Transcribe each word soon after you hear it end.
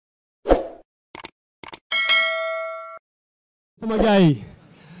sama gars yi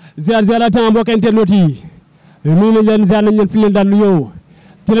ziar mbokk internet yi nuyu nañ leen ziar nañ leen fi leen daan lu yow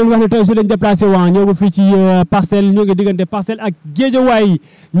ci leen wax ne tey su leen déplacé waa ñoo ngi fii ci parcelle ñoo ngi diggante parcelle ak Guédiawaye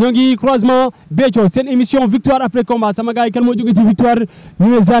ñoo ngi croisement Béthio seen émission Victoire après combat sama gars yi kan moo jóge ci Victoire ñu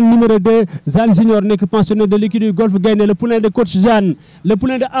ne Zane numéro 2 Zane junior nekk pensionnaire de l'écurie golf Gaynde le poulain de coach Zane le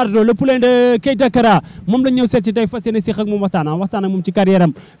poulain de Ardo le poulain de Keita Kara moom lañ ñëw seet si tey fas yéene si ak moom waxtaan ak moom ci carrière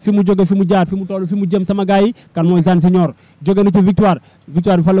am fi mu jóge fi mu jaar fi mu toll fi mu jëm sama gars yi kan mooy Zane junior jóge na ci Victoire bi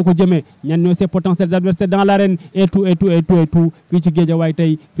fan la ko jëmee ñan ñooy ses potentiels adversaires dans l'arène et tout fii ci Guédiawaye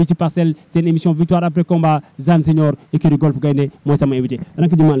tey fii ci parcelle seen émission Victoire après combat Zane junior écurie golf Gaynde mooy sama invité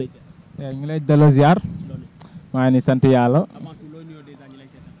ñu ngi lay delloo ziar maa ngi sant yàlla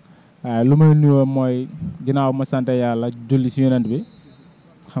waaw lu may nuyoo mooy ginnaaw ma sant yàlla julli si yonent bi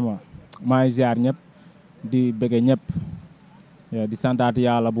xam nga maa ngi ziar ñëpp di bëgge ñëpp di santaat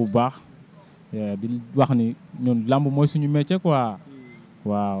yàlla bu baax di wax ni ñun lamb mooy suñu métier quoi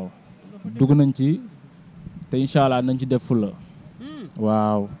waaw dugg nañ ci te incha allah nañ ci def fula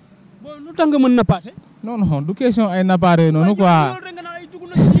waaw. lu tax nga mën nappaate. non du question ay nappaare noonu quoi.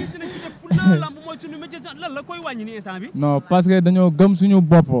 non parce que dañoo gëm suñu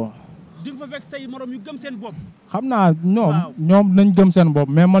bopp. di nga fa fekk say morom yu gëm seen bopp. xam naa ñoom nañ gëm seen bopp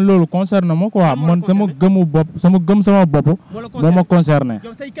mais man loolu concerne ma quoi man sama gëmu bopp sama bopp moo ma concerné.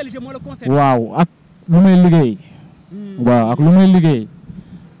 waaw ak lu may liggéey. waaw ak lu may liggéey.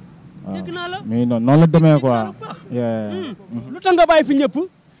 waaw mais noonu la demee quoi. lu tax nga bàyyi fi ñëpp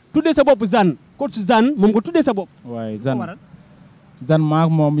tuddee sa bopp Zane coach Zane moom nga tuddee sa bopp. waaye Zane maak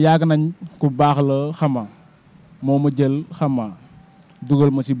moom yàgg nañ ku baax la xama moo ma jël xama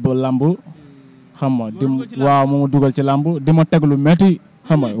dugal ma si ba lamb xama waaw moo ma dugal ci lamb di ma teg lu metti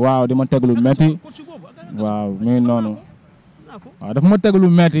xama waaw di ma teg lu metti waaw muy noonu waaw dafa ma teg lu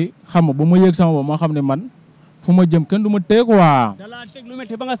metti xama ba ma yëg sama bopp ma xam ne man fu ma jëm kenn du ma téye quoi. da laa teg lu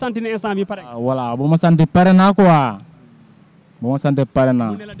metti ba nga sant ne instant bi pare. voilà ba ma sant pare naa quoi ba ma sant pare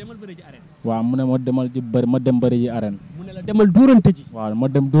naa. waaw mu ne ma demal ji bëri ma dem bëri ji arène. mu ne la demal dóorante ji. waaw ma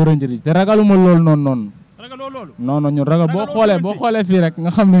dem dóorante ji te ragaluma loolu noonu. ragaloo loolu. non ñun ragal boo xoolee fii rek nga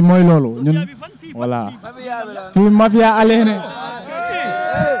xam ne mooy loolu ñun. voilà fii mafia aleene.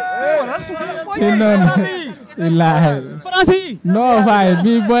 fii noonu. illaahi. français yi. non faay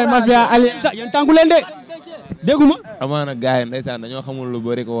fii booy mafia aleene. yéen tàngu leen de. dégguma. amaana gars yi ndeysaan dañoo xamul lu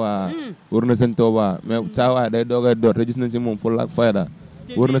bëri ko waa. war na seen Touba mais saa waay day doog a door te gis nañ si moom fulla ak fayda.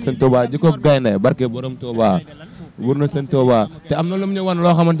 wër na seen Touba jikko gaynde barke borom Touba wër na seen Touba te am na lu mu ñu wan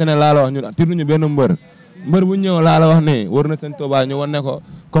loo xamante ne laa la wax ñun tiituñu benn mbër bu ñëw laa la wax ni wër na seen Touba ñu wan ne ko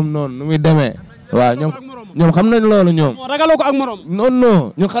comme noonu nu muy demee waaw ñoom xam nañ loolu ñoom ragaloo ko ak morom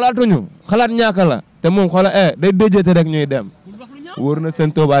non ñun xalaat ñaaka la te moom xoola day déjéete rek ñuy dem wër na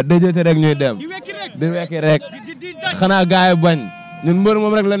seen Touba déjéete rek ñuy dem di wekki rek xanaa gaay bañ ñun mbër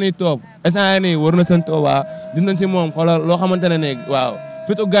moom rek la ñuy toog instant nii wër na seen Touba gis nañ si moom xoola loo xamante ne nii waaw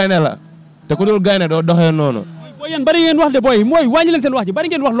fitu gaynde la te ku dul gaynde doo doxee noonu. booy yéen bari ngeen wax de booy mooy wàññi leen seen wax ji bari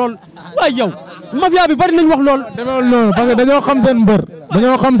ngeen wax lool waaye yow mafia bi bari nañ wax lool. demeewul noonu parce que dañoo xam seen mbër.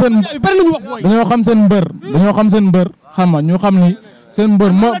 dañoo xam seen bari nañu wax booy. dañoo xam seen mbër. dañoo xam seen mbër xam nga ñu xam ni seen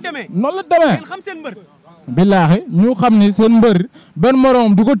mbër moo noonu la demee. xam seen mbër. billaahi ñu xam ni seen mbër benn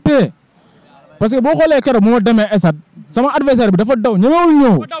moroom du ko téye parce que boo xoolee keroog bu ma demee esat sama adversaire bi dafa daw ñëwewul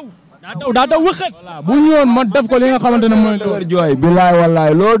ñëw. daa daw wëxët. voilà bu ñëwoon ma def ko li nga xamante ne mooy dëgër jooy billaay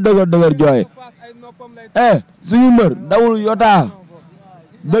wallaay loo dëgër jooy suñu mbër dawul yotaa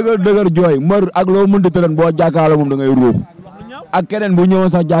dëgër jooy mbër ak loo mënti tëran boo jàkkaarloo moom da ngay ruux ak keneen bu ñëwoon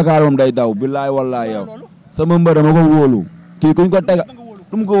sax jàkkaarloo moom day daw billaay wallaay yow sama mbër dama ko wóolu kii kuñ ko tega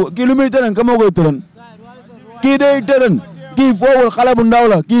kii lu muy tëran ka moo koy tëran kii day tëran kii foowul xale bu ndaw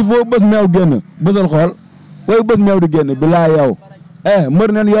la kii foo bës meew génn bësal xool koy bës meew di génn billaay yow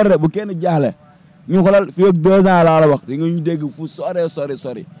mbër neen yor de bu kenn jaaxle ñu xoolal fii ak 2 ans laa la wax di nga ñu dégg fu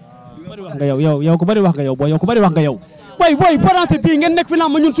sori. bari wax nga yow ku bari wax nga yow booy yow ku bari wax nga yow. booy français bii ngeen nekk fi naa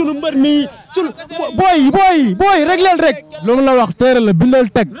ma ñun sunu mbër mi sunu booy régleel rek. lu mu la wax téere la bindal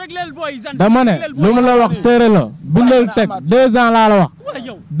teg. dama ne lu mu la wax téere la bindal teg 2 ans laa la wax.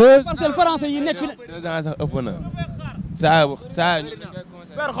 2 parcelle français yi nekk fi ne. 2 ans sax ëpp na saa.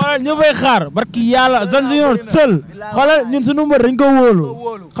 père xoolal ñu bay xaar barki yàlla Zane junior seul xoolal ñun suñu mbër dañ ko wóolu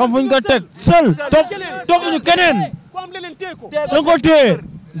xam fuñ ko teg seul topp ñu keneen dañ ko téye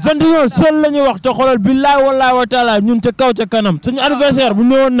Zane junior seul la ñuy wax te xoolal billaay wallaay wa taala ñun ca kaw ca kanam suñu adversaire bu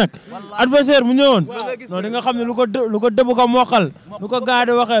ñëwoon nag non di nga xam ne lu ko dëbb ko moqal lu ko gaa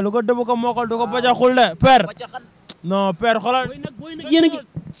di waxee lu ko dëbb ko moqal du ko bajaxul de père non père xoolal yéen a ngi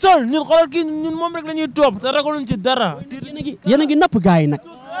sol ñun xoolal kii ñun moom rek la ñuy topp te ragaluñ ci dara. yéen a ngi napp gaay yi nag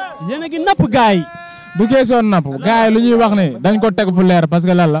yéen a ngi napp gaay yi du question napp gars yi lu ñuy wax ne dañ ko teg fu leer parce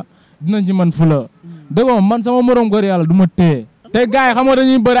que lan la dinañ ci mën fula dëgg moom man sama morom góor yàlla du ma téye te gars yi xam nga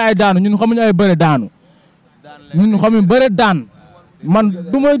dañuy bëri ay daanu ñun xamuñu ay bëri daanu ñun xamuñu bëri daan man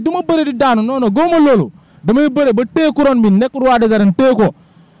du ma bëri di daanu non non góoma loolu damay bëri ba téye couronne bi nekk roi des arènes téye ko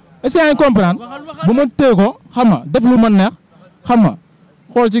est-ce que yaa ngi comprendre bu ma téye ko xam nga def lu ma neex xam nga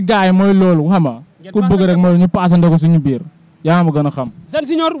xool ci gars yi mooy loolu xam nga ku bëgg rek mooy ñu paasante ko suñu biir yaa ma gën a xam. Zane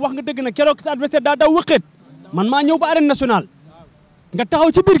Junior wax nga dëgg na keroog sa adversaire daa daw wëqeet man maa ñëw ba arène nationale nga taxaw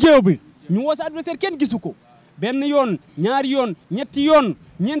ci biir géew bi ñu woo sa adversaire kenn gisu ko benn yoon ñaari yoon ñetti yoon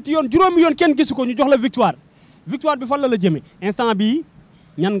ñeenti yoon juróomi yoon kenn gisu ko ñu jox la victoire victoire bi fan la jëmee instant bii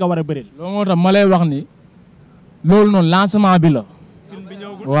ñan nga war a bëreel. loolu moo tax ma lay wax ni loolu noonu lancement bi la.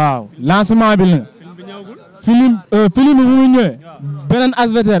 waaw lancement bi la. film bi bu mu ñëwee beneen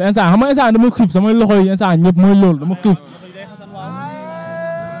adversaire instant xam nga instant dama xiif samay loxo yi instant ñëpp mooy loolu dama xiif.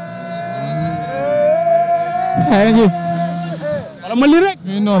 xëy gis. wala ma lii rek.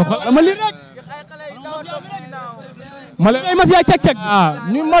 noonu wala ma lii rek. ma lay mafia cag-cag.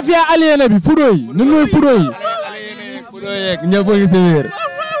 ñu mafia aliéné bi fudo yi ñun ñooy fudo yi. fudo yeeg ñëpp a ngi si biir.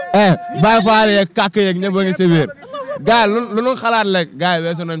 Baye Fall yeeg kàkk yeeg ñëpp a ngi si biir. gars yi lu nu xalaat rek gars yi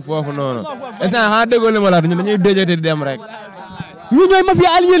weesu nañ foofu noonu. instant xanaa déggoo li ma la ñun dañuy déjati di dem rek. ñun ñooy mafia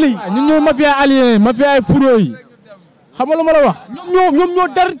aliéné yi. ñun ñooy mafia aliéné mafia ay fudo yi. xam nga lu ma la wax. ñoom ñoo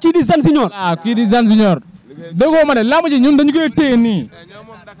dar kii di Zane Junior. kii di Zane Junior. déggoo ma ne lamb ji ñun dañu koy téye nii.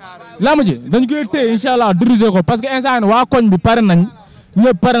 lamb ji dañu koy téye incha allah diriger ko parce que instant waa koñ bi pare nañ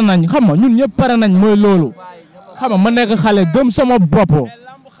ñëpp pare nañ xam nga ñun ñëpp pare nañ mooy loolu. xam nga ma nekk xale gëm sama bopp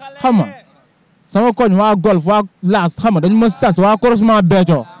xam nga sama koñ waa golf waa laas xam nga dañu ma sas waa croisement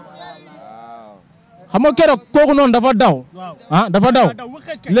Béthio xam nga keroog kooku noonu dafa daw dafa daw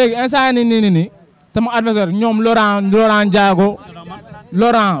léegi instant nii sama adversaire ñoom Laurent Ndiago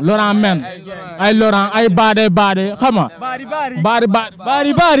Laurent men ay Laurent ay baade xam nga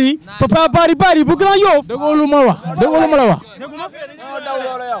baari papa baari bu Grand Yoff déggoo lu ma la wax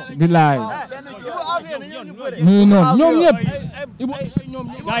bilaay ñoom ñëpp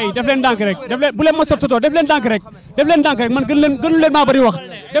gars yi def leen ndànk rek bu leen ma soto def leen ndànk rek man gënu leen maa bëri wax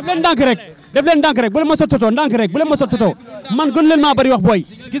def leen ndànk rek bu leen ma soto ndànk rek bu leen ma soto man gënu leen maa bëri wax booy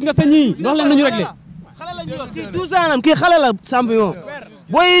gis nga sa ñii wax leen nañu réglé xale la ñu yor kii 12 ans am kii xale la champion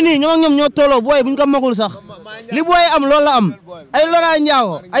booy yi nii ñoo ak ñoom ñoo tolloo booy buñ ko magul sax li booy am loolu la am ay Laurent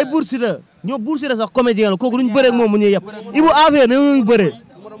Ndiago ay Boursida ñoo Boursida sax comédien la kooku duñ bëree ak moom mu ñuy yëpp Ibou Afia na ñëw ñu bëree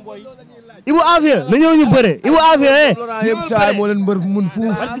Ibou Afia na ñëw ñu bëree Ibou Afia yëpp saay moo leen mbër mun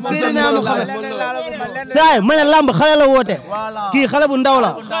fuuf saay ma ne lamb xale la woote kii xale bu ndaw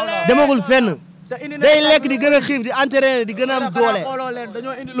la demagul fenn day lekk di gën a xiif di entraîner di gën a am doole.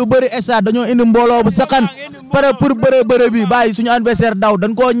 dañoo indi lu bëri stade dañoo indi mbooloo bu sakan pare pour bëre bi bàyyi suñu adversaire daw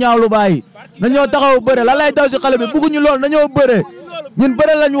dañ koo ñaawlu bàyyi nañoo taxaw bëre lan lay daw si xale bi bugguñu lool nañoo bëre ñun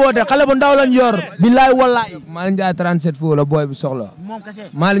bëre lañ woote xale bu ndaw lañ yor billaay wallaay. Malick Ndiaye 37 fou la booy bi soxla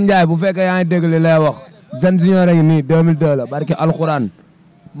Malick Ndiaye bu fekkee yaa ngi dégg li lay wax Zane Junior a ngi nii 2002 la barke alxuraan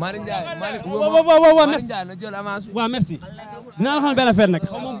Malick Ndiaye waaw merci dinaa la xam benn affaire nag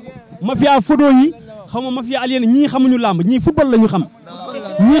xaw ma mafia fodo yi xaw ma mafia aliéné ñii xamuñu làmb ñii football la ñu xam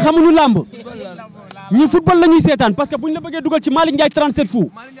ñii xamuñu làmb ñii football la ñuy seetaan parce que buñ la bëggee dugal ci Malick Ndiaye 37 fou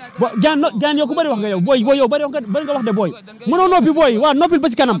gaan yow ku bëri wax nga yow booy yow bëri nga wax de booy mënoo noppi booy waaw noppil ba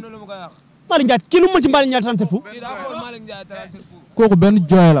ci kanam Malick Ndiaye kii lu mu mën ci Malick Ndiaye 37 fou kooku benn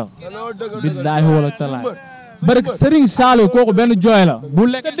jooy la billaahi wala talaay barke Serigne Saliou kooku benn jooy la bu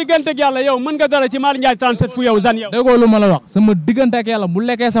lekk sa diggante ak yàlla yow mën nga dara ci Malick Ndiaye 37 fu yow Zane yow déggoo lu ma la wax sama diggante ak yàlla bu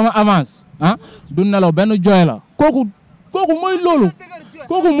lekkee sama avance du nelaw benn jooy la kooku mooy loolu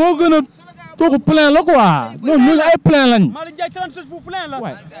kooku moo gën a kooku plein la quoi ñun ay plein lañ Malick Ndiaye 37 fu plein la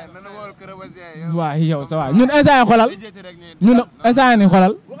waay yow sa waay ñun instant yi xolal ñun instant ni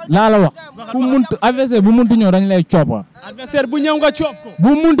xolal laa la wax ku muntu adversaire bu muntu ñëw dañ lay coop adversaire bu ñëw nga coop ko bu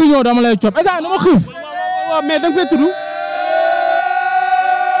muntu ñëw dama lay coop instant dama xiif waaw mais da nga fay tudd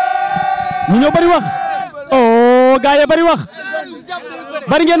ñu ñoo bëri wax gars yi bëri wax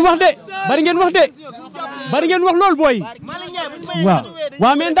bëri ngeen wax lool booy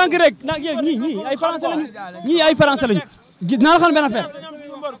waaw mais ndànk rek ñii ay français lañu gis naa la xam benn affaire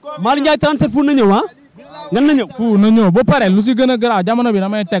Malick Ndiaye 37 fu na ñëw nan na ñëw fu na ñëw ba pare lu si gën a garaaw jamono bi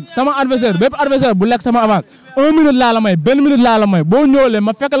damay teg sama adversaire bépp adversaire bu lekk sama avance 1 minute laa la may benn minute laa la may boo ñëwlee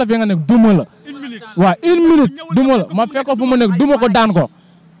ma fekk la fi nga nekk duma la waaw 1 minute duma la ma fekk ko fu ma nekk duma ko daan ko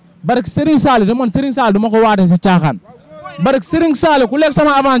barke Serigne Sall de man Serigne Sall du ma ko waate si caaxaan barke Serigne Sall ku lekk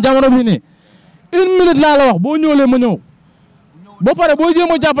sama avance jamono bi nii 1 minute laa la wax boo ñëwlee ma ñëw ba pare boo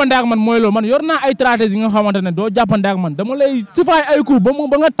jéem a jàppante ak man mooy loolu man yor naa ay stratégie yi nga xamante ne doo jàppante ak man dama lay sifaay ay coup ba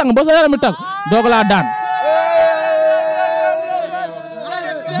nga tàng ba sa yaram mi tàng doog laa daan.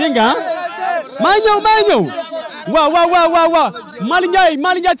 dégg nga maa ñëw waaw Mali Ndiaye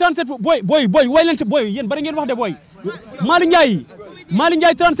 37 fu boy way leen si boy yéen bari ngeen wax de boy Mali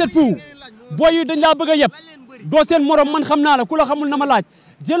Ndiaye 37 fu boy yi dañ laa bëgg a yeb doo seen morom man xam naa la ku la xamul na ma laaj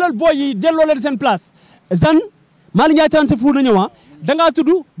jëlal boy yi delloo leen seen place Zane Mali Ndiaye 37 fu na ñëw da ngaa tudd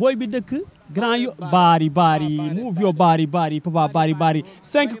boy bi dëkk grand yo bari move yo bari papa bari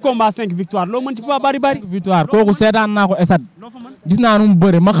 5 combats 5 victoire loo mën ci papa bari victoire kooku seetaan naa ko esat gis naa nu mu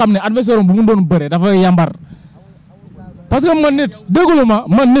bëre ma xam ne adversaire bu mu doon bëre dafa yambar parce que man nit déglu ma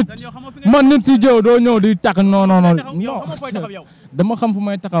man nit si jëw doo ñëw di takk non dama xam fu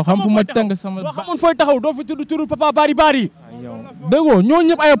may taxaw xam fu ma tënk sama boo xamoon fooy taxaw doo fi tudd turu papa bari déggoo ñoo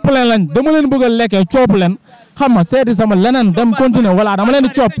ñëpp ay plein lañ dama leen bëgg a lekkee coop leen xam nga seeti sama leneen dem continuer voilà dama leen di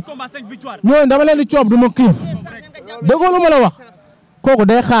coop ñooñu dama leen di coop du ma xiif déggoo lu ma la wax kooku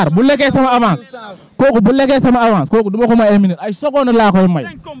day xaar bu lekkee sama avance kooku du ma ko may ay minutes ay secondes laa koy may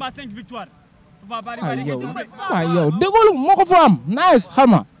yow déggoo lu moo ko fa am nice xam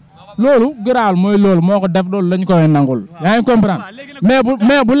nga loolu gëraal mooy loolu moo ko def loolu lañ koy nangul yaa ngi comprendre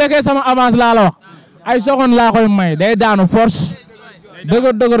mais bu lekkee sama avance laa la wax ay secondes laa koy may day daanu force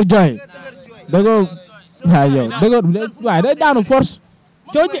dëgër jooy waaye day daanu force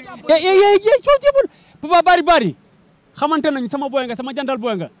coo jébul papa bari xamante nañ sama boy nga sama jantal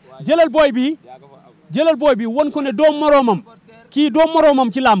boy nga jëlal boy bi won ko ne doo moroomam kii doo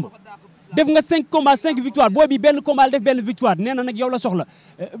moroomam ci làmb def nga 5 combats 5 victoire boy bi benn combat def benn victoire nee na nag yow la soxla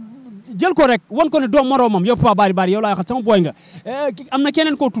jël ko rek won ko ne doo moroomam yow papa bari yow laa waxat sama boy nga am na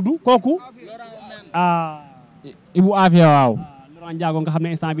keneen koo tudd kooku Ibu Afia waaw Laurent Ndiago nga xam ne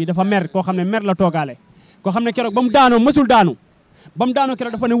instant bi dafa mer koo xam ne mer la toogaale koo xam ne keroog ba mu daanoo mësul daanu ba mu daanoo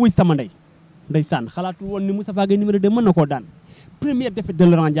keroog dafa ne wuy sama ndey sànn xalaatu woon ni Moustapha Gueye numéro 2 mën na koo daan première défaite de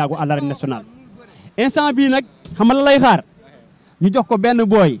Laurent Ndiago à l'arène nationale instant bii nag xam nga la lay xaar ñu jox ko benn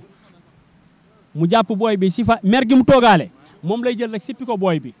booy mu jàpp booy bi sifa mer gi mu toogaale moom lay jël rek sippi ko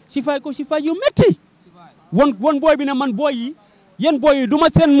booy bi sifaay ko sifaay yu métti won booy bi ne man booy yi yéen booy yi du ma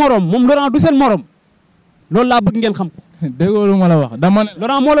seen morom moom Laurent du seen morom loolu laa bëgg ngeen xam ko. déggoo lu ma la wax dama ne.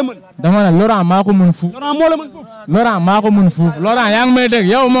 Laurent moo la mën. dama ne Laurent maa ko mën fuuf. Laurent moo la mën fuuf. Laurent maa ko mën fuuf. Laurent yaa ngi may dégg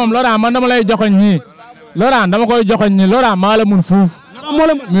yow moom Laurent man dama lay joxoñ ñii. Laurent dama koy joxoñ ñii Laurent maa la mën fuuf. Laurent moo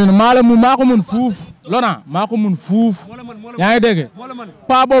la mën. maa ko mën fuuf. Laurent maa ko mën fuuf. yaa ngi dégg.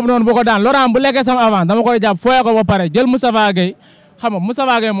 pas boobu noonu bu ko daan Laurent bu lekkee sama avance dama koy jàpp fooyee ko ba pare jël Moustapha Gueye xam nga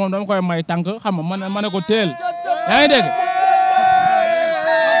Moustapha Gueye moom dama koy may tànk xam nga ma ne ko teel yaa ngi dégg.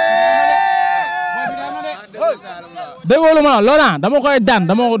 déggoo ma Laurent dama koy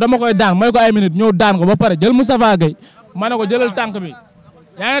daan may ko ay minutes ñëw daan ko ba pare jël Moustapha Gueye ma ne ko jëlal tànk bi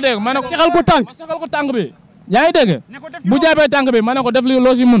yaa ngi dégg ma ne ko saxal ko tànk bi yaa ngi dégg bu jàppee tànk bi ma ne ko def li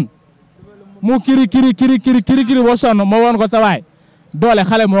loo si mun mu kiri boo sonn ma woon ko sa waay doole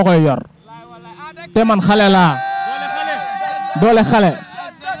xale moo koy yor te man xale laa doole xale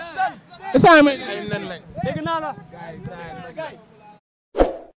dégg naa la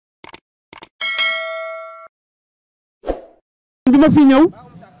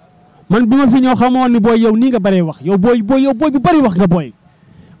bi ma fi ñëw xamoon ni booy yow nii nga bëree wax yow booy bi bëri wax nga booy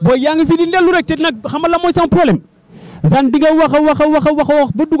yaa ngi fi di dellu rek te nag xam nga la mooy sama problème Zane di nga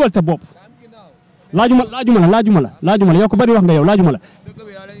wax ba dugal sa bopp laajuma la yow ko bëri wax nga yow laajuma la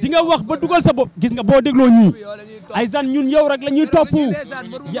di nga wax ba dugal sa bopp gis nga boo dégloo ñii ay Zane ñun yow rek la ñuy topp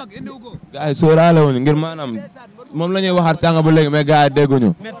gars yi sóoraale woon ngir maanaam moom la ñuy waxaat sànq ba léegi mais gars yi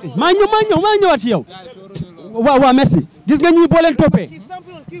dégguñu maa ñëwaat ci yow waaw merci gis nga ñii boo leen toppee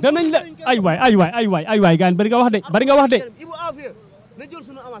danañ la ay waay gaan bari nga wax de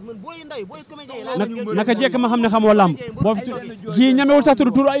naka jekk ma xam ne xamoo lamb boo fi kii ñamewul sax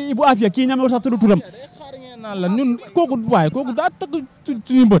tudd tur ay Ibou Afia kii ñamewul sax tudd turam naan la ñun kooku daa tëgg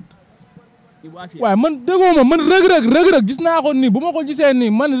suñu bët waaye man déggoo ma man rëg-rëg gis naa ko nii bu ma ko gisee nii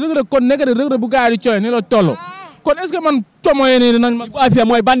man rëg-rëg kon nekk de rëg-rëg bu gaa yi di cooy ni la toll kon est-ce que man comoyee nii dinañ ma Ibou Afia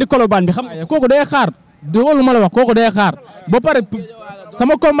mooy bandi kolo bandi xam nga kooku day xaar déggoo lu ma la wax kooku day xaar ba pare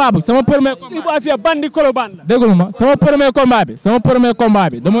sama combat bi sama premier combat Ibou Afia bandi kolo bandi la déggul ma sama premier combat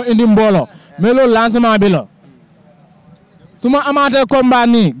bi dama indi mbooloo mais loolu lancement bi la su ma amaatee combat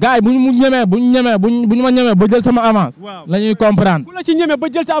nii gars yi bu ñu ma ñemee ba jël sama avance la ñuy comprendre bu la ci ñemee ba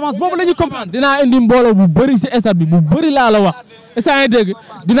jël sa avance boobu la ñuy comprendre dinaa indi mbooloo bu bëri si stade bi bu bëri laa la wax instant dégg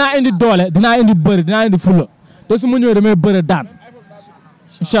dinaa indi doole dinaa indi bëri dinaa indi fula te su ma ñëwee damay bëri daan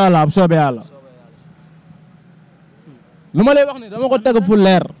incha allah bu soobee yàlla lu ma lay wax ni dama ko teg fu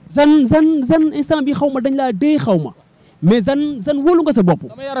leer Zane instant bi xaw ma dañ laa dee xaw ma mais Zane wóolu nga sa bopp.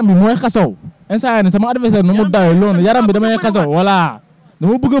 sama yaram bi mooy xasaw instant yii sama adversaire nu mu dawee loolu yaram bi damay xasaw voilà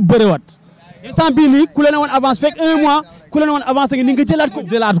dama bëgg a bëriwaat. instant bii nii ku leen woon avance fekk 1 mois ku leen woon avance ni nga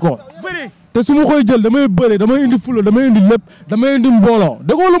jëlaat ko. te su ma koy jël damay bëri damay indi fulo damay indi lépp damay indi mbooloo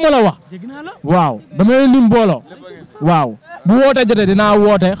déggoo lu ma la wax. waaw damay indi mbooloo. waaw bu wootee jotee dinaa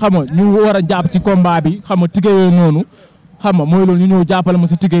woote xam nga ñu war a jàpp ci combat bi xam nga tige yooyu noonu xam nga mooy loolu ñu ñëw jàppale ma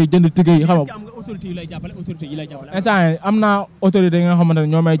si tige yi jënd tige yi xam nga. instant yii am naa autorité yi nga xamante ne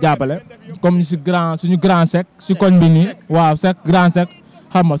ñoo may jàppale comme suñu grand sec si koñ bi nii waaw sec grand sec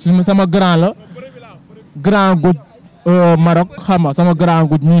xam nga sama grand la grand guj Maroc xam nga sama grand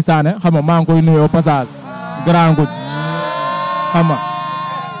guj ñii saane xam nga maa ngi koy nuyoo passage grand guj xam nga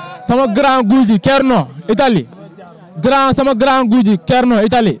sama grand guj ji Kerno Italie sama grand guj ji Kerno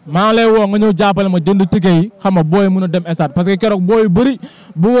Italie maa ngi lay woo nga ñëw jàppale ma jënd ticket yi xam nga booy mën a dem stade parce que keroog booy bëri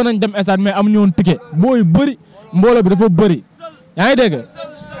bëggoon nañ dem stade mais amuñu woon ticket booy bëri mbooloo bi dafa bëri yaa ngi dégg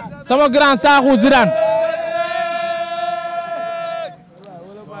sama grand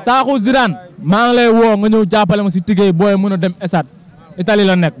Saaxu Zidane maa ngi lay woo nga ñëw jàppale ma si ticket yi booy mën a dem stade Italie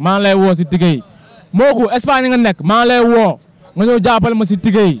la nekk maa ngi lay woo si ticket yi mooku Espagne nga nekk maa ngi lay woo nga ñëw jàppale ma si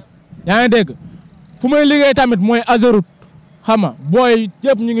ticket yi yaa ngi dégg fu may liggéey tamit mooy Azerut xam nga booy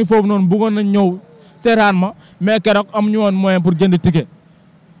yëpp ñu ngi foofu noonu bëggoon nañ ñëw seetaan ma mais keroog am ñu woon moyen pour jënd ticket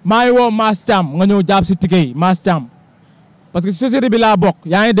maa ngi woo Mass Thiam nga ñëw jàpp si ticket yi Mass Thiam parce que société bi laa bokk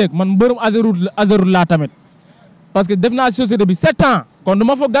yaa ngi dégg man mbërum Azerut laa tamit parce que def naa société bi 7 ans kon du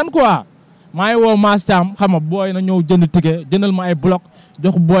ma fa gan quoi maa ngi woo Mass Thiam xam nga booy na ñëw jënd ticket jëndal ma ay bloc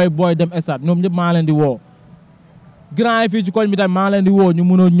jox booy dem stade ñoom ñëpp maa leen di woo grand yi fii ci koñ bi tamit maa leen di woo ñu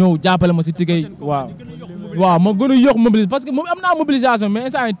mun a ñëw jàppale ma si ticket yi waaw ma gën a yokk mobilisation parce que am naa mobilisation mais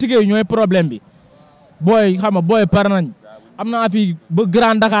instant yii ticket yi ñooy problème bi booy xam nga booy par nañ am naa fii ba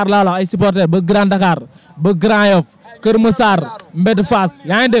Grand Dakar laa la ay supporters ba Grand Dakar ba Grand Yoff Kër Massar Mbedd Fass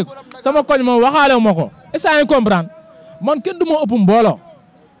yaa ngi dégg sama koñ moom waxaale ma ko instant yii comprendre man kenn du ma ëpp mbooloo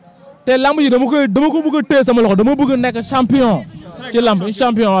te lamb yi dama ko bëgg a téye sama loxo dama bëgg a nekk champion ci lamb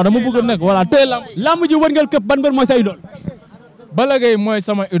champion waaw dama bëgg a nekk voilà téye lamb ji wërngal këpp ban mbër mooy sa idole. Balla Gaye mooy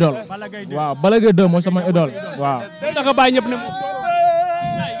sama idole waaw Balla Gaye 2 mooy sama idole waaw. da nga bàyyi ñëpp ne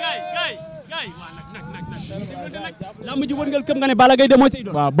lamb ji wërngal këpp nga ne Balla Gaye 2 mooy sa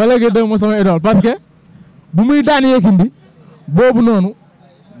idole. waaw Balla Gaye 2 mooy sama idole parce que bu muy daan Yékini boobu noonu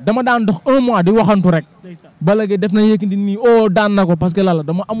dama daan dox 1 mois di waxantu rek. Balla Gaye def na Yékini nii daan na ko parce que lala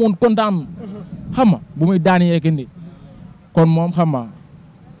dama amoon kontaan xam nga bu muy daan Yékini kon moom xam nga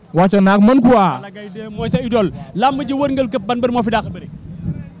wàccoon naa ak man quoi. Balla Gaye 2 mooy sa idole lamb ji wërngal këpp ban mbër moo fi dàq bëri.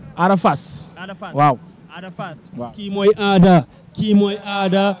 Ada Fass. waaw. Ada Fass. waaw kii mooy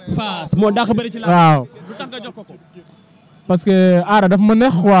Ada Fass moo dàq bëri ci lamb. waaw lu tax nga jox ko. parce que Ada daf ma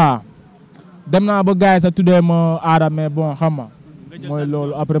neex quoi dem naa ba gars yi sa tuddee ma Ada mais bon xam nga mooy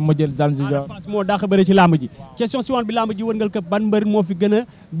loolu après ma jël Zane Ada Fass moo dàq bëri ci lamb ji question suivante bi lamb ji wërngal këpp ban mbër moo fi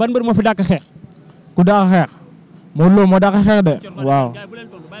dàq xeex. ku dàq xeex. Modou Lo moo dàq xeex de waaw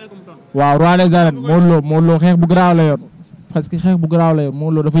waaw roi des arènes Modou Lo xeex bu garaaw la yoon parce que xeex bu garaaw la yoon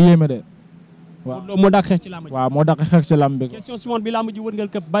Modou Lo dafa yéeme de waaw Modou Lo moo dàq xeex ci lamb ji waaw moo dàq xeex ci lamb bi. question suivante bi lamb ji wërngal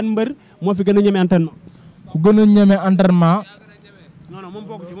këpp ban mbër moo fi gën a ñeme entraînement. ku gën a ñeme entraînement. non moom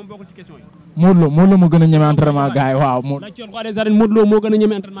bokkul ci question yi. Modou Lo moo gën a ñeme entraînement gars yi waaw. la ci roi des arènes Modou Lo moo gën a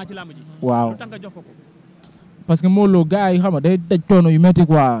ñeme entraînement ci lamb ji. waaw lu tax nga jox ko. parce que Modou Lo gars yi xam nga day daj coono yu métti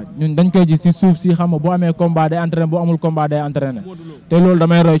quoi ñun dañ koy gis si suuf si xam nga boo amee combat day entraîné boo amul combat day entraîné te loolu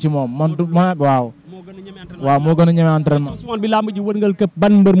damay roy ci moom man waaw. waaw moo gën a ñeme entraînement. su bi lamb ji wërngal këpp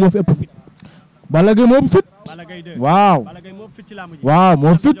ban mbër moo fi ëpp fit. Balla Gaye moo ëpp fit. waaw. waaw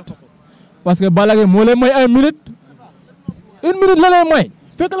moo fit parce que Balla Gaye moo lay may ay minute 1 minute la lay may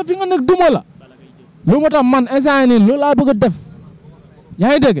fekk la fi nga nekk duma la loolu moo tax man instant nii loolu laa bëgg a def yaa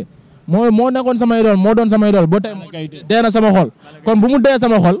ngi dégg moo nekkoon sama idole moo doon sama idole ba tey dee na sama xol kon bu mu dee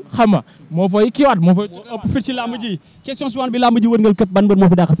sama xol xam nga moo fay kiiwaat moo fay ëpp fit ci lamb ji question suivante bi lamb ji wërngal këpp ban mbër moo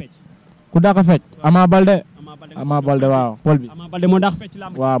fi dàq fecc. ku dàq fecc Ama Baldé waaw pol bi. Ama Baldé moo dàq fecc ci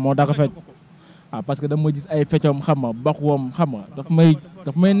lamb ji waaw moo dàq fecc parce que dama gis ay feccom xam nga baxwoom xam nga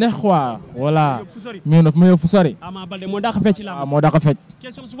daf may neex quoi voilà mais daf may yëpp fu sori. Ama Baldé moo dàq fecc ci lamb waaw moo dàq fecc.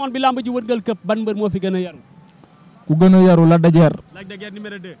 question suivante bi lamb ji wërngal këpp ban mbër moo fi gën a yaru. ku gën a yaru la dajeer.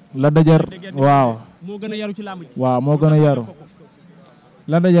 numéro 2. la dajeer waaw. moo gën a yaru ci lamb ji. waaw moo gën a yaru.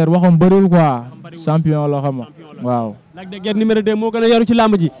 la dajeer waxam bëriwul quoi champion la xam nga waaw. Lac de Guiers numéro 2 moo gën a yaru ci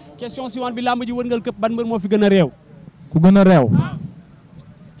lamb ji question suivante bi lamb ji wërngal këpp ban mbër moo fi gën a réew. ku gën a réew.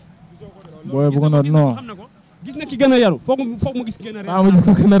 booy bu gën a non. gis na ki gën a yaru foog mu gis gën a réew. ma gis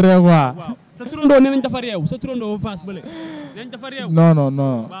ko gën a réew quoi. sa turandoo nee nañ dafa réew sa turandoo faas bële nee nañ dafa réew.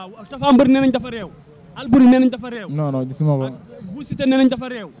 non. waaw Tafa mbër nee nañ dafa réew. Alboury nee nañ dafa réew. non non gisuma ko. Bu Siteu nee nañ dafa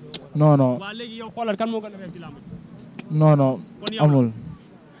réew. non non. waaw léegi yow xoolal kan moo gën a réew ci lamb ji. non non amul.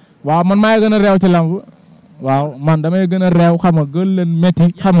 waaw man maay gën a réew ci lamb. waaw man damay gën a réew xam nga gën leen métti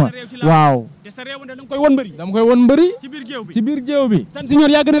xam nga waaw. te sa réew da nga koy won mbëri. dama koy won mbëri. ci biir géew bi ci biir géew bi. Zane Junior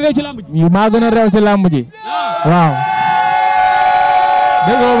yaa gën a réew ci lamb ji. maa gën a réew ci lamb ji. waaw.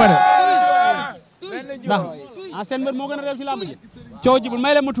 dégg nga ma de. ndax seen mbër moo gën a réew ci lamb ji. coow jibul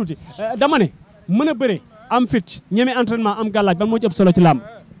may leen ma tuuti dama ne mën a bëre am fit ñeme entraînement am gàllaaj ban moo ci ëpp solo ci lamb.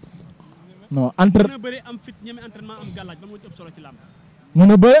 non mën a bëre am fit ñeme entraînement am gàllaaj ban moo ci ëpp solo ci lamb.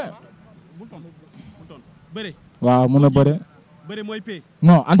 mën a bëre. bëre. waaw mën a bëre. bëre mooy pay.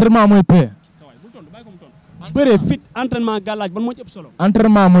 non entraînement mooy pay. bëre fit entraînement gàllaaj ban moo ci ëpp solo.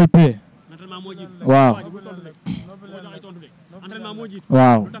 entraînement mooy pay. entraînement moo jiitu. waaw. entraînement moo jiitu.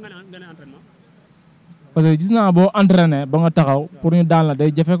 waaw. lu tax nga ne entraînement. parce que gis naa boo entraîné ba nga taxaw pour ñu daan la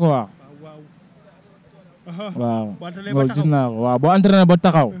day jafe quoi. waaw loolu gis naa ko waaw boo entraîné ba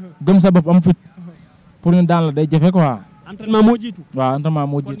taxaw gëm sa bopp am fit pour ñu daan la day jafe quoi. entraînement moo jiitu. waaw entraînement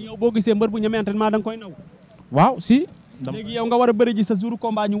moo kon jiitu. yow boo gisee mbër bu ñemee entraînement da nga koy naw. waaw si. léegi yow nga war a bëri ji sa jour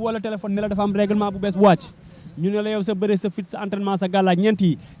combat ñu woo la téléphone ne la dafa am règlement bu bees bu wàcc ñu ne la yow sa bëre sa fit sa entraînement sa gàllaaj ñett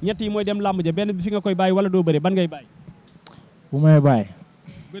yi mooy dem làmb ja benn bi fi nga koy bàyyi wala doo bëre ban ngay bàyyi. bu may bàyyi.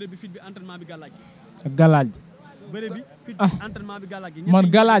 bëre bi fit bi entraînement bi gàllaaj gi. ak galaaj bi. bëre bi fit bi entraînement bi gàllaaj gi. man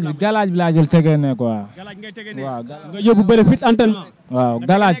galaaj bi laa jël tegee ne quoi. gàllaaj ngay tegee ne waaw nga yóbbu bëre fit entraînement. waaw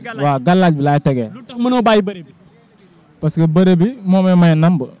galaaj bi laay tegee. lu tax mënoo bàyyi bëre bi. parce que bëre bi moo may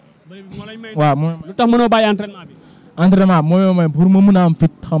namb. bëre bi moo lay may waaw lu tax mënoo bàyyi entraînement bi. entraînement moo may pour ma mën a am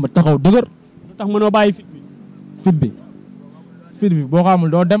fit xam nga taxaw dëgër. lu tax mënoo bàyyi fit bi. fit bi boo ko amul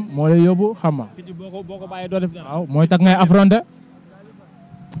doo dem moo lay yóbbu xam nga. fit bi boo ko bàyyee doo def dara. waaw mooy tax ngay affronter.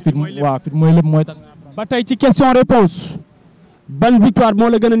 fit mooy lépp mooy tax. ba tey ci question réponse ban victoire moo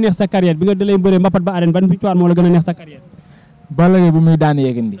la gën a neex sa carrière bi nga dalee bëree mbapat ba arène ban victoire moo la gën a neex sa carrière. Balla Gaye bu muy daan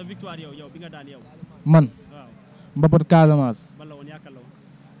Yékini. sa victoire yow bi nga daan yow. man waaw mbapat Casamance. ban la woon yaakaar la woon.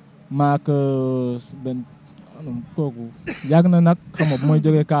 maak benn kooku yàgg na nag xam nga bu may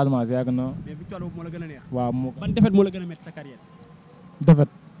jógee Casamance yàgg na. mais victoire boobu moo la gën a neex. waaw ban défaite moo la gën a métti sa carrière. défaite.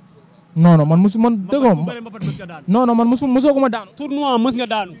 non man déggoo ma non man mosoo ko ma daanu. tournoi mës nga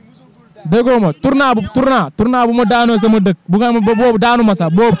daanu. déggoo ma tournoi bu ma daanoo sama dëkk bu nga xam boobu daanu ma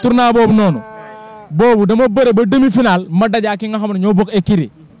sax boobu tournoi boobu noonu. boobu dama bëre ba demi final ma dajaa ki nga xam ne ñoo bokk Ecurie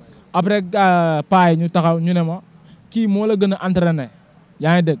après paay ñu taxaw ñu ne ma kii moo la gën a entraîné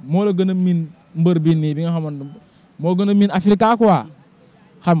yaa ngi dégg moo la gën a miin mbër bi nii bi nga xamante moo gën a miin Africa quoi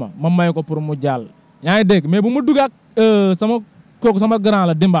xam nga ma may ko pour mu jàll. yaa ngi dégg mais bu ma dugg ak sama grand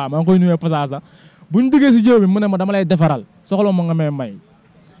la Dimba maa ngi koy nuyoo passage sax bu ñu duggee si jiw bi mu ne ma dama lay defaral soxla ma nga may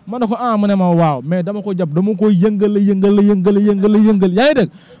ma ne ko mu ne ma waaw mais dama ko jàpp dama koy yëngal yaa ngi dégg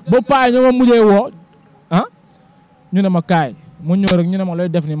ba paay ñoo ma mujjee woo ñu ne ma kaay mu ñëw rek ñu ne ma looy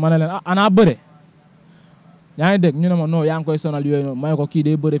def ni ma ne leen ana bëre yaa ngi dégg ñu ne ma non yaa ngi koy sonal yooyu noonu may ko kii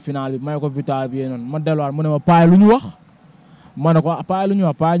day bëre final bi may ko victoire bi yooyu noonu ma delluwaat mu ne ma paay lu ñu wax ma ne ko paay lu ñu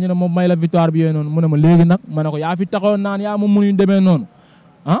wax paay ñu ne ma may la victoire bi yooyu noonu mu ne ma léegi nag ma ne ko yaa fi taxaw naan yaa ma mënuñ demee noonu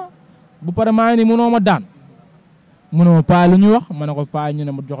bu pare maa ngi nii mënoo ma daan mu ne ma paay lu ñu wax ma ne ko paay ñu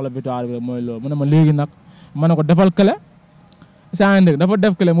ne ma jox la victoire bi rek mooy loolu mu ne ma léegi nag ma ne ko defal clé saa ngi dégg dafa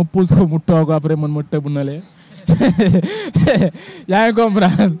def clé ma pousse ko mu toog après man ma tëb na lee yaa ngi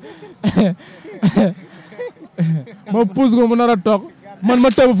comprendre ma pousse ko mu nar a toog man ma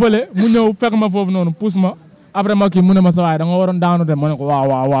tëb fële mu ñëw fekk ma foofu noonu pousse ma après ma kii mu ne ma sa waay da nga waroon daanu dem ma ne ko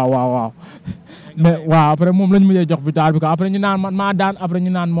waaw mais waaw après moom lañ mujjee jox victoire bi ko après ñu naan man maa daan après ñu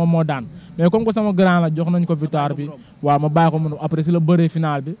naan moom moo daan mais comme que sama grand la jox nañ ko victoire bi waaw ma bàyyi ko mu après si la bëree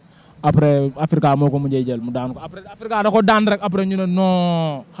final bi après Africa moo ko mujjee jël mu daan ko après Africa da ko daan rek après ñu ne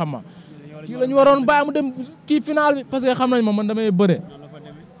non xam nga kii la ñu waroon bàyyi mu dem kii final bi parce que xam nañ ma man damay bëre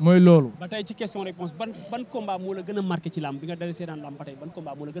mooy loolu. ba tey ci question réponse ban combat moo la gën a marqué ci lamb bi nga dalee seetaan lamb ba tey ban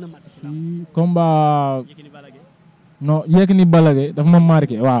combat moo la gën a marqué ci lamb. combat non Yékini Balla Gaye dafa ma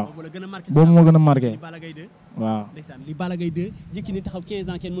marqué waaw. boobu moo gën a marqué. waaw. li Balla Gaye 2 Yékini taxaw 15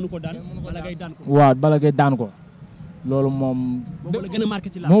 ans kenn mënu ko daan Balla Gaye daan ko. waaw Balla Gaye daan ko. loolu moom. boobu la gën a marqué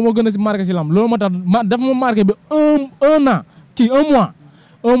ci lamb. moom moo gën a si marqué ci lamb loolu moo tax dafa ma marqué ba un an kii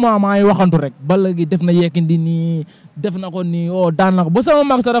un mois maa ngi waxantu rek Balla Gaye def na Yékini nii def na ko nii daan na ko ba sama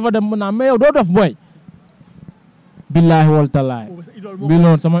mag sa dafa dem mu naan mais yow doo def booy. billaahi wal talaay bi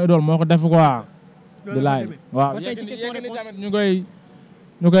loolu sama idole moo ko def quoi. billaahi waaw Yékini tamit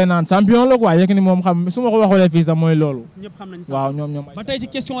ñu koy naan champion la quoi Yékini moom xam su ma ko waxoolee fii sax mooy loolu. waaw ñoom. ba tey ci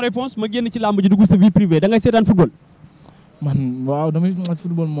question réponse ma génn ci làmb ji dugg sa vie privée da ngay seetaan football. man waaw damay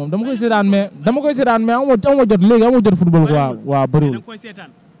football moom dama koy seetaan mais amoo jot léegi amoo jot football quoi waaw bëriwul.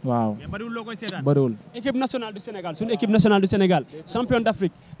 waaw mais bariwul loo koy seetaan. bëriwul. équipe nationale du Sénégal suñu équipe nationale du Sénégal champion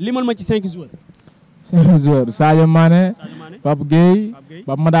d'Afrique limal ma ci 5 joueurs. 5 joueurs Sadio Mané Pape Gueye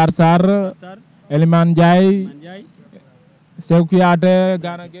Pape Madar Sarr Elimane Ndiaye Sekou Kouyaté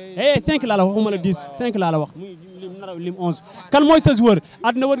Gana Gueye. 5 laa la wax waxuma la 10 5 laa la wax muy lim 11. kan mooy sa joueur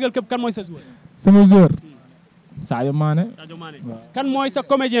àdduna wërgal këpp kan mooy sa joueur. sama joueur Sadio Mané. kan mooy sa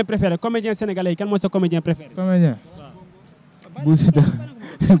comédien préféré comédien sénégalais yi kan mooy sa comédien préféré. comédien Bou Siteu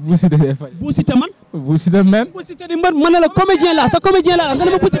Bou Siteu day fay. Bou Siteu man. Bou Siteu men. Bou Siteu di mbër mën na la comédien la sa comédien la nga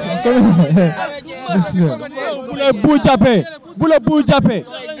ne ma Bou Siteu. bu la bu jàppee bu la bu jàppee.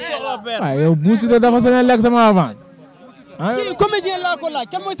 waaw yow Bou Siteu dafa sañ a lekk sama avance. kii comédien laa ko laaj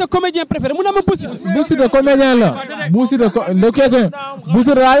kan mooy sa comédien préféré mu ne ma Bou Siteu. Bou Siteu comédien la Bou Siteu le question Bou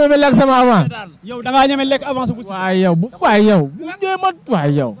Siteu daa ñeme lekk sama avance. yow da ngaa ñeme lekk avance Bou Siteu. waaye yow bu ñëwee mat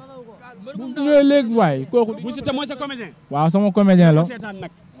waaye yow. bu ñëwee léegi waay kooku. Bou Siteu mooy sa comédien. waaw sama comédien la.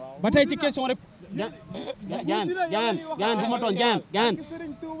 ba tey ci question rek. Gaynde bu ma toon Gaynde.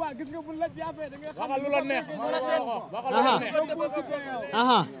 waxal lu la neex.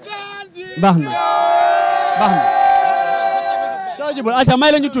 baax na. soo jibul aca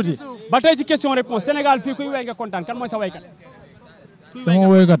may la ñu tuuti ba tey ci question réponse Sénégal fii kuy way nga kontaan kan mooy sa waykat. sama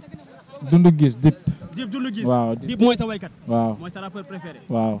waykat Dundu Gis Dip. Dip Dundu Gis. waaw Dip mooy sa waykat. waaw mooy sa rappeur préféré.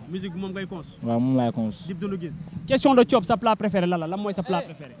 waaw musique bi moom ngay cons. waaw moom laay cons. Dip Dundu Gis. question de Thiop sa plat préféré lan mooy sa plat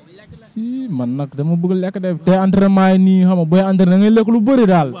préféré. si man nag dama bëgg lekk de te entraînement yi nii xam nga booy entraîné da ngay lekk lu bëri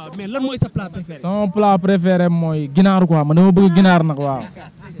daal. waaw mais lan mooy sa plat préféré. sama plat préféré mooy ginaar quoi man dama bëgg ginaar nag waaw.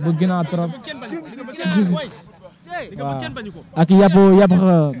 bëgg ginaar trop. waaw ak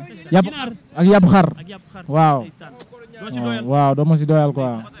yàpp xar. waaw. waaw doo ma si doyal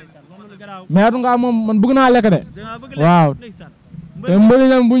quoi. mais atu nga moom man bëgg naa lekk de. waaw. te mbëri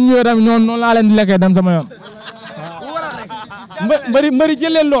nag bu ñu ñëwee tamit noonu laa leen di lekkee dem sama yoon. mbëri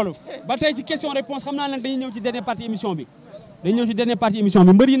jël leen loolu ba tey ci question réponse xam naa leen dañuy ñëw ci dernière partie émission bi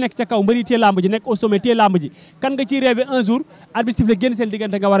mbër yi nekk ca kaw mbër yi téye lamb ji nekk au sommet téye lamb ji kan nga ciy rêvé un jour arbitre sifflé génn seen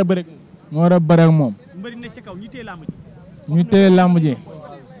diggante nga war a bëre moo war a bëre ak moom mbër yi nekk ca kaw ñu téye lamb ji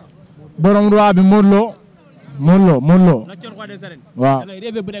borom roi bi Modou Lo l'actuel roi des arènes waaw da ngay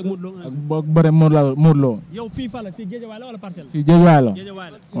rêvé bëre ak Modou Lo ak bëre Modou Lo yow fii fa la fii Guédiawaye la wala Parcelles fii Guédiawaye la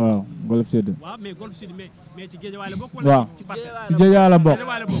waaw Golf Sud waaw mais Golf Sud mais ci Guédiawaye la bokk waaw wala ci Parcelles ci Guédiawaye la bokk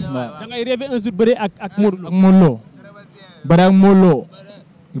waaw da ngay rêvé un jour bëre ak Modou Lo bëre ak Modou Lo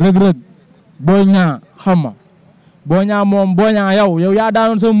Reug Boy Niang xam nga Boy Niang moom Boy Niang yow yaa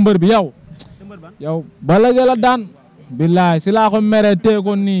daanoon sama mbër bi yow Balla Gaye la daan billahi si laa ko mere tee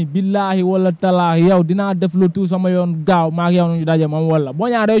ko nii billahi wala talaahi yow dinaa def lu tout sama yoon gaaw maak yow ñu daje moom wala Boy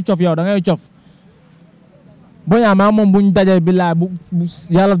Niang day cof yow da ngay cof Boy Niang maa moom buñ dajee billahi bu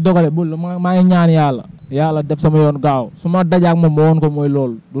yàlla dogale bu maa ngi ñaan yàlla def sama yoon gaaw su ma dajaak moom ma woon ko mooy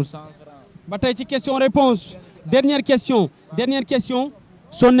loolu du 100 francs ba tey ci question réponse dernière question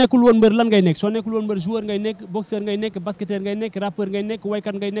soo nekkul woon mbër lan ngay nekk soo nekkul woon mbër joueur ngay nekk boxeur ngay nekk basketteur ngay nekk rappeur ngay nekk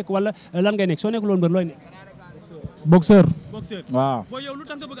waykat ngay nekk wala lan ngay nekk soo nekkul woon mbër looy nekk boxeur waaw boo yow lu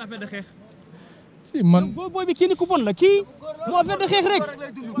tax nga bëgg affaire de xeex si man booy bi kii ni ku bon la kii moo affaire de xeex rek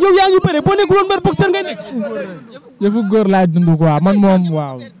yow yaa ngi bëre boo nekkul woon mbër boxeur ngay nekk yëfu góor laay dund quoi man moom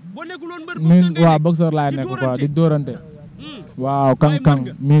waaw boo nekkul woon mbër min waaw boxeur laay nekk quoi di dóorante waaw kang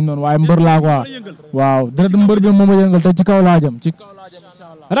mii noonu waaye mbër laa quoi waaw dara mbër bi moom a yëngal te ci kaw laa jëm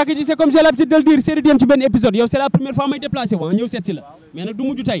rakk ji c'est comme j'ai l'habitude de le dire série dem ci benn épisode yow c'est la première fois may déplacé waa ñëw seet si la mais nag du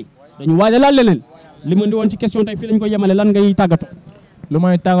mujj tey dañu waaj a laal leneen li ma ndi woon ci question tey fii lañ ko yemale lan ngay tàggatoo lu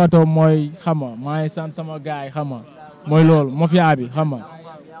may tàggatoo mooy xam nga maa ngi sant sama gars yi xam nga mooy loolu mafia bi xam nga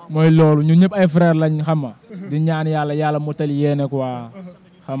mooy loolu ñun ñëpp ay frère lañ xam nga di ñaan yàlla mu tali yéene quoi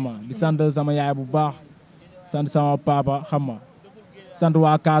xam nga di sant sama yaay bu baax sant sama papa xam nga sant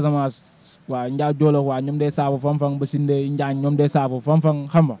waa Casamance waaw njaa joolo waa ñoom day saabu fam-fam ba sinde njaañ ñoom day saabu fam-fam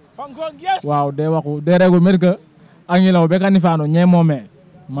xam nga waaw day waxu day regu mbir que ak ñi law be kani faano ñee moomee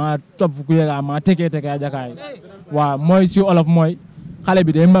maa topp ku yega maa tekee a jakaay waaw mooy si olof mooy xale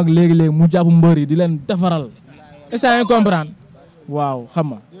bi day mag léegi-léegi mu jàpp mbër yi di leen defaral est-ce que comprendre waaw xam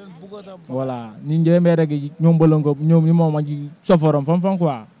nga voilà ni njëmee rek ñoom balongo ñoom ñu moom a ji soforom fam-fam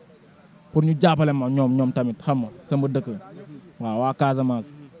quoi pour ñu jàppale ma ñoom tamit xam nga sama dëkk waaw waa Casamance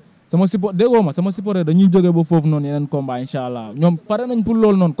sama support déggoo ma sama supporter dañuy jógee ba foofu noonu yeneen combat incha allah ñoom pare nañ pour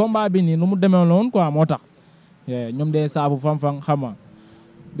loolu noonu combat bi nii nu mu demee noonu quoi moo tax ñoom de saabu fam-fam xam nga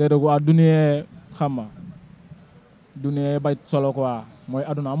déedéet waa duniyee xam nga duniyee bay solo quoi mooy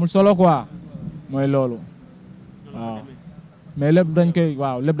aduna amul solo quoi mooy loolu waaw mais lépp dañ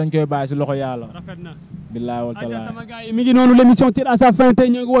koy bàyyi si loxo yàlla. billahi wal taala sama gars yi mi ngi noonu l'émission tire à sa fin tey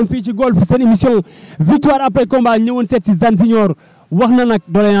ñoo ngi woon fii ci golf seen émission victoire après combat ñëwoon seet si Zane Senior wax na nag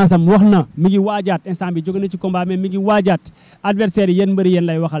doléance am wax na mi ngi waajaat instant bi jóge na ci combat mais mi ngi waajaat adversaire yi yéen mbëri yéen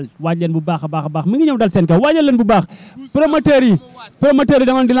lay waxal waaj leen bu baax a baax a baax mi ngi ñëw dal seen kaw waajal leen bu baax promoteur yi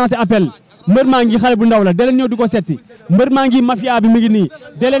dama di lancer appel mbër maa ngi xale bu ndaw la da leen ñëw di ko seet si mbër maa ngi mafia bi mi ngi nii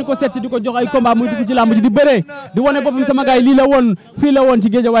da leen ko seet si di ko jox ay combat muy dugg ci làmb ji di bëree di wane boppam sama gars yi lii la woon fii la woon ci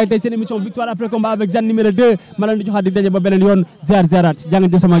Guédiawaye tey seen émission victoire après combat avec Zane numéro 2 ma leen di joxaat di daje ba beneen yoon ziarat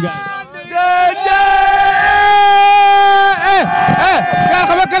jàngeen sama gars gaa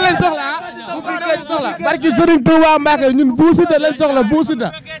xam nga kan lañ soxla bu fi lañ soxla barki Serigne Touba Mbacke ñun Bou Siteu lañ soxla Bou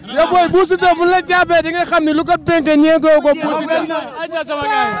Siteu yow booy Bou Siteu bu la jàppee di nga xam ne lu ko penke ñeengoo ko Bou Siteu